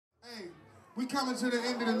We coming to the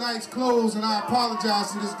end of the night's close, and I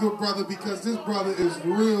apologize to this good brother because this brother is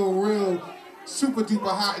real super duper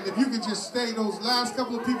hot. And if you could just stay, those last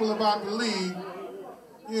couple of people about to leave,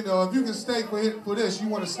 you know, if you can stay for this, you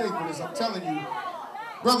want to stay for this, I'm telling you.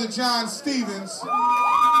 Brother John Stevens,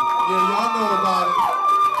 yeah, y'all know about it.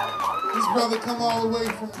 This brother come all the way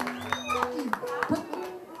from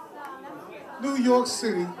New York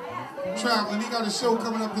City, traveling. He got a show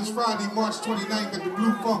coming up this Friday, March 29th at the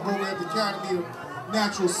Blue Funk over at the Academy of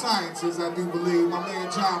Natural Sciences, I do believe. My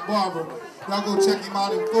man John Barber. Y'all go check him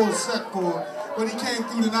out in full set form. But he came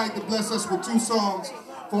through tonight to bless us with 2 songs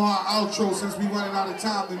for our outro since we running out of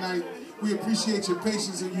time tonight. We appreciate your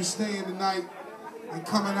patience and you staying tonight and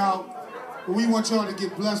coming out. But we want y'all to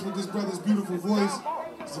get blessed with this brother's beautiful voice.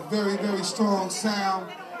 It's a very strong sound.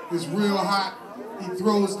 It's real hot. He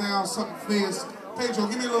throws down something fierce. Pedro,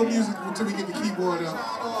 give me a little music until we get the keyboard up.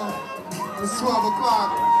 It's 12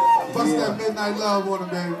 o'clock. Bust that midnight love on him,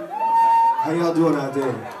 baby. How y'all doing out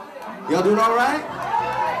there? Y'all doing all right?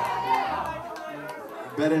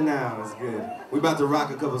 Better now, it's good. We about to rock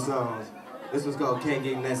a couple songs. This one's called Can't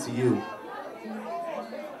Get Next to You.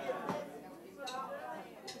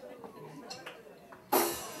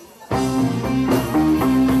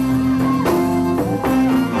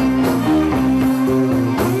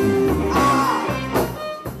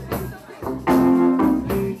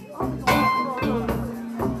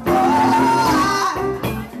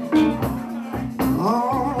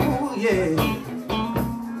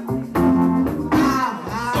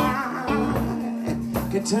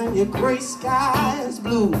 Turn your gray skies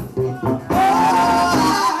blue.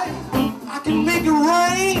 I can make it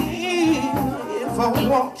rain if I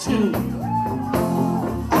want to.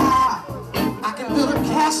 I can build a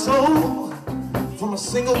castle from a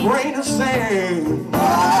single grain of sand. And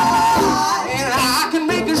I can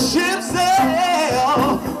make a ship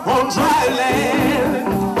sail on dry land.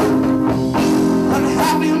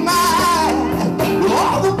 Unhappy mind with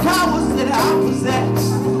all the powers that I possess.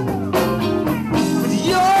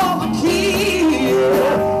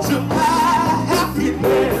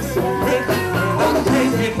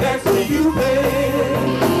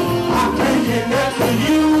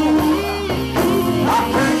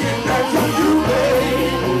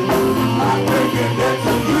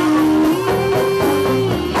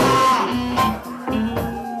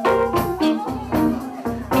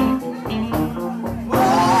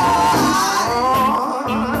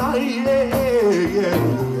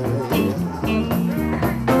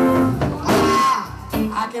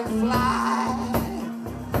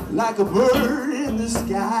 Like a bird in the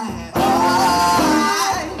sky.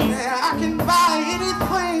 I can buy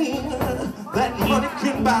anything that money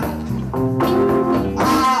can buy.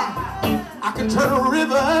 I can turn a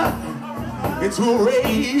river into a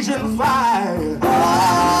raging fire.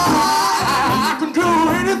 I can do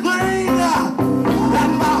anything that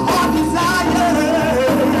my heart desires.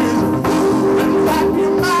 And wrap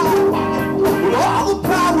your mind with all the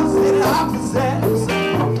powers that I possess.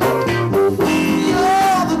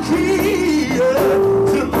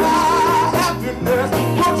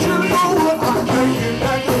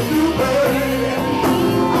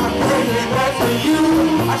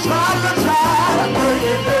 I bring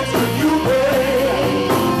it back to you, babe.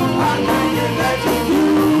 I bring it back to you.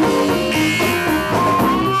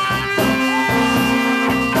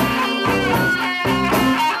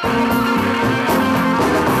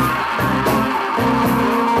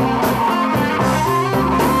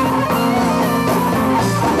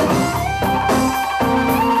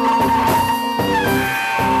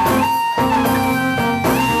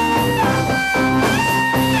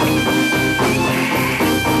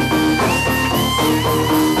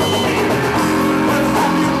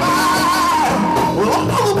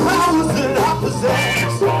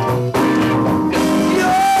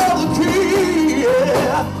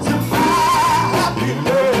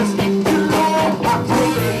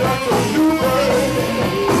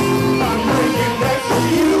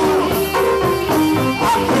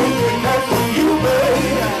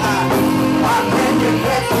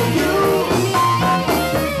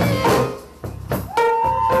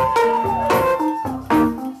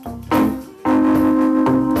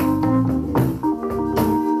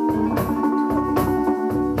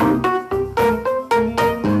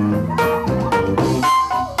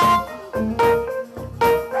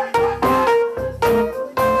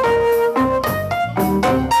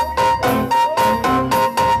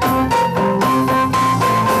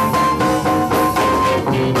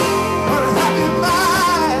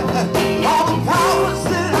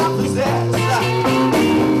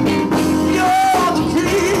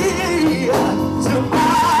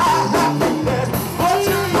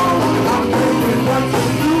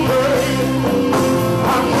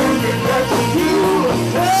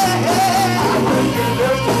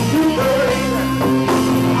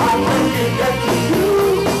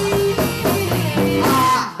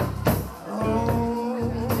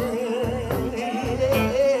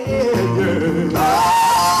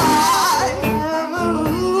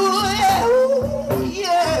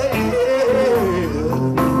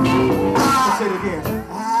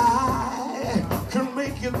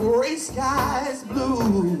 make your gray skies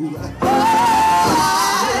blue. Yeah,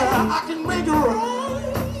 I can make it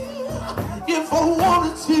right if I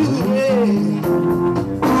wanted to.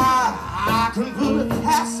 I can build a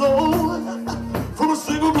castle from a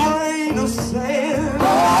single grain of sand.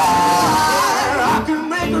 I can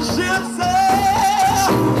make a ship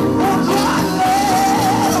sail on dry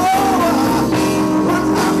land.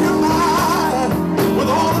 What's on your mind with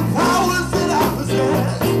all the powers that I possess?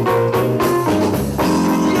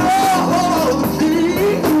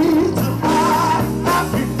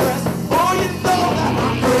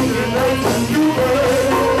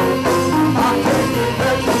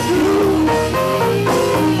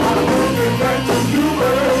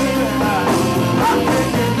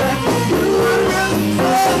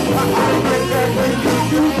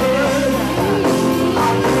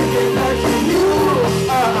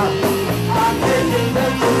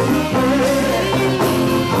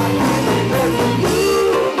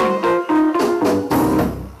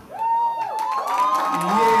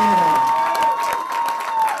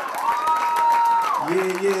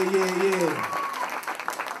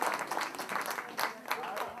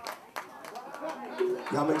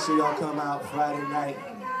 Y'all make sure y'all come out Friday night,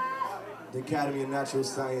 the Academy of Natural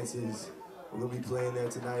Sciences. We're gonna be playing there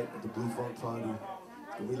tonight at the Blue Funk Party.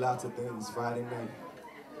 There'll be lots of things Friday night.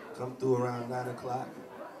 Come through around 9 o'clock.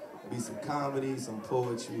 There'll be some comedy, some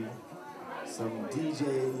poetry, some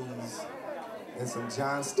DJs, and some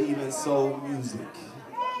John Stevens soul music.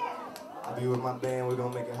 I'll be with my band. We're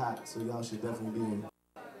gonna make it hot, so y'all should definitely be there.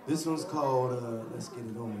 This one's called Let's Get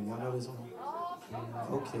It On. Y'all know this one?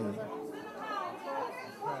 Okay.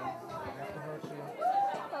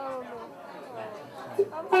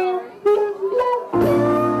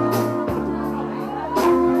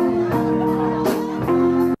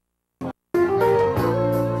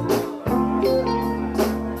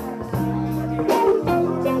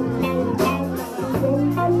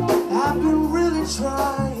 I've been really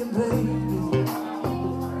trying, baby,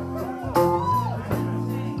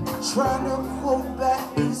 trying to hold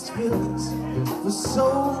back these feelings for so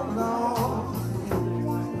long.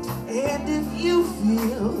 And if you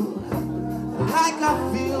feel like I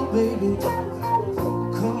feel, baby,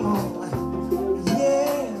 come on,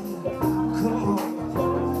 yeah, come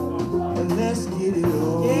on, and let's get it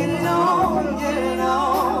on. Get it on, get it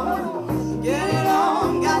on, get it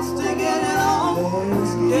on, got to get it on.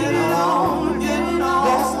 Let's get it on, get it on.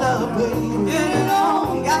 That's love, baby. Get it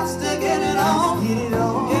on, got to get it on. Get it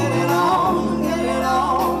on, get it on, get it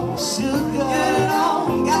on. Sugar, get it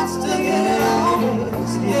on, got to get it on.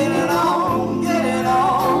 Get it on, get it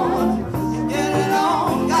on, get it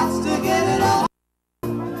on, got to get it on.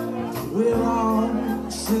 We're all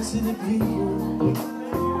sensitive people,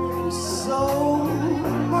 so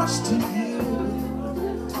much to give.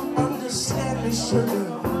 Understand me, sugar.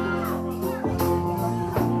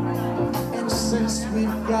 And since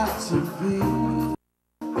we've got to be,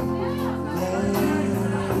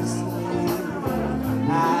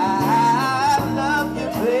 I love you,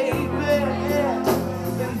 baby.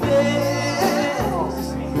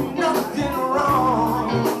 Nothing wrong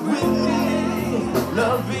with me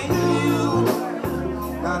loving you.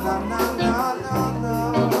 No, no, no, no, no, no,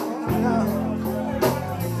 no.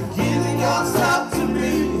 Giving yourself to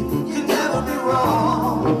me can never be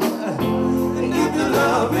wrong. And if the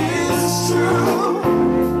love is true,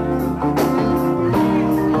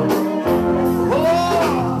 oh,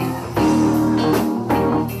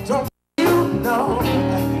 don't you know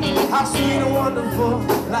how sweet and wonderful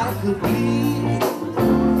life could be?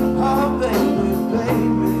 Oh, baby,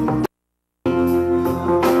 baby,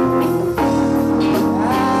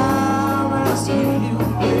 I'm asking you,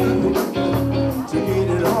 baby, to get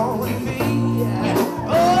it on with me.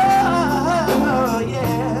 Oh,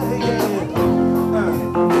 yeah, yeah.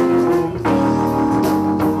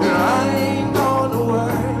 I ain't gonna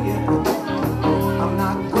worry. I'm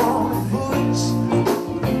not gonna push.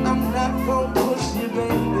 I'm not gonna push you,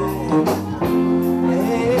 baby.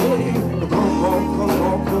 Hey, come on, come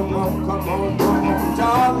on, come on, come on.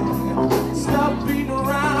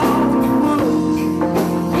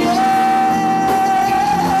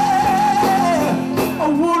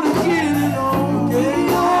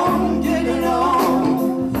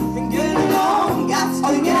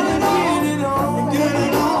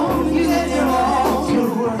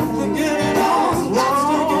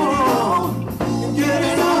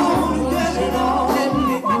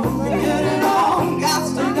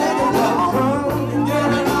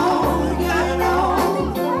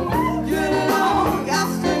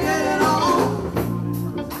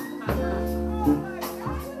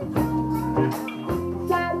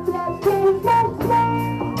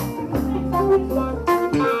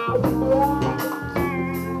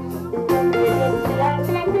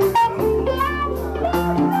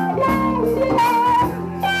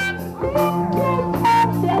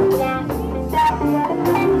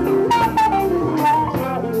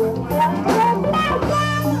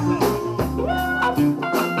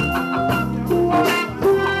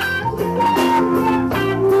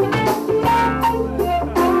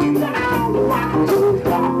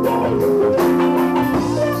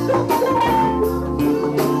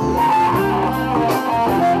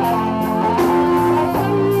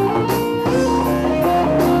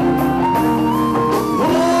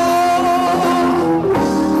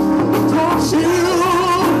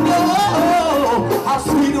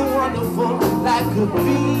 wonderful life could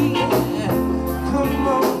be. Come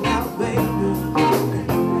on now, baby.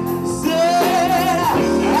 Said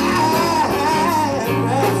I'm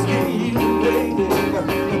asking you, baby,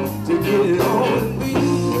 to get it on with me.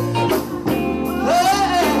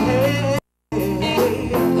 Hey,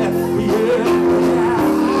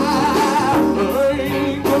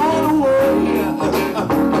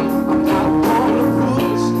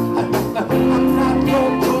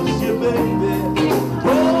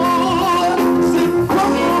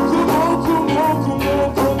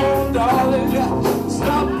 yeah.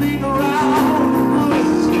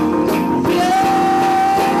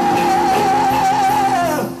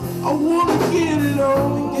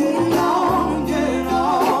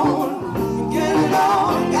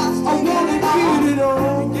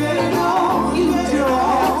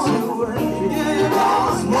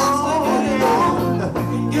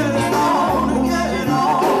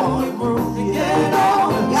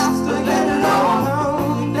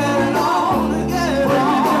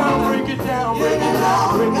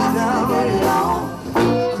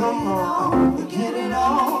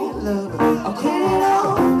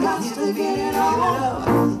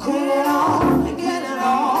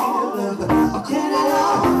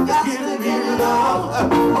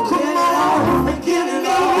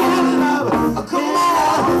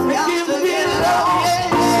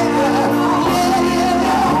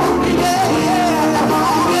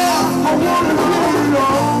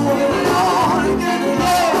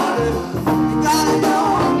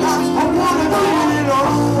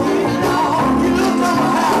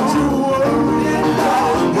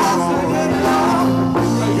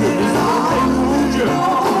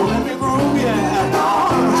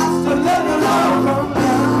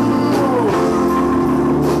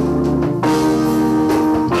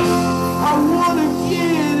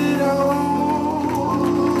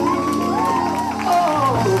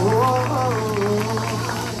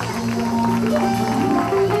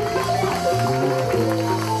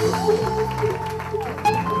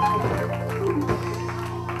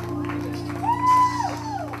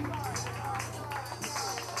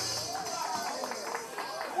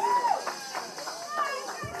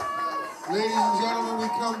 Ladies and gentlemen, we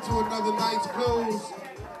come to another night's close.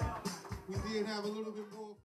 We did have a little bit more.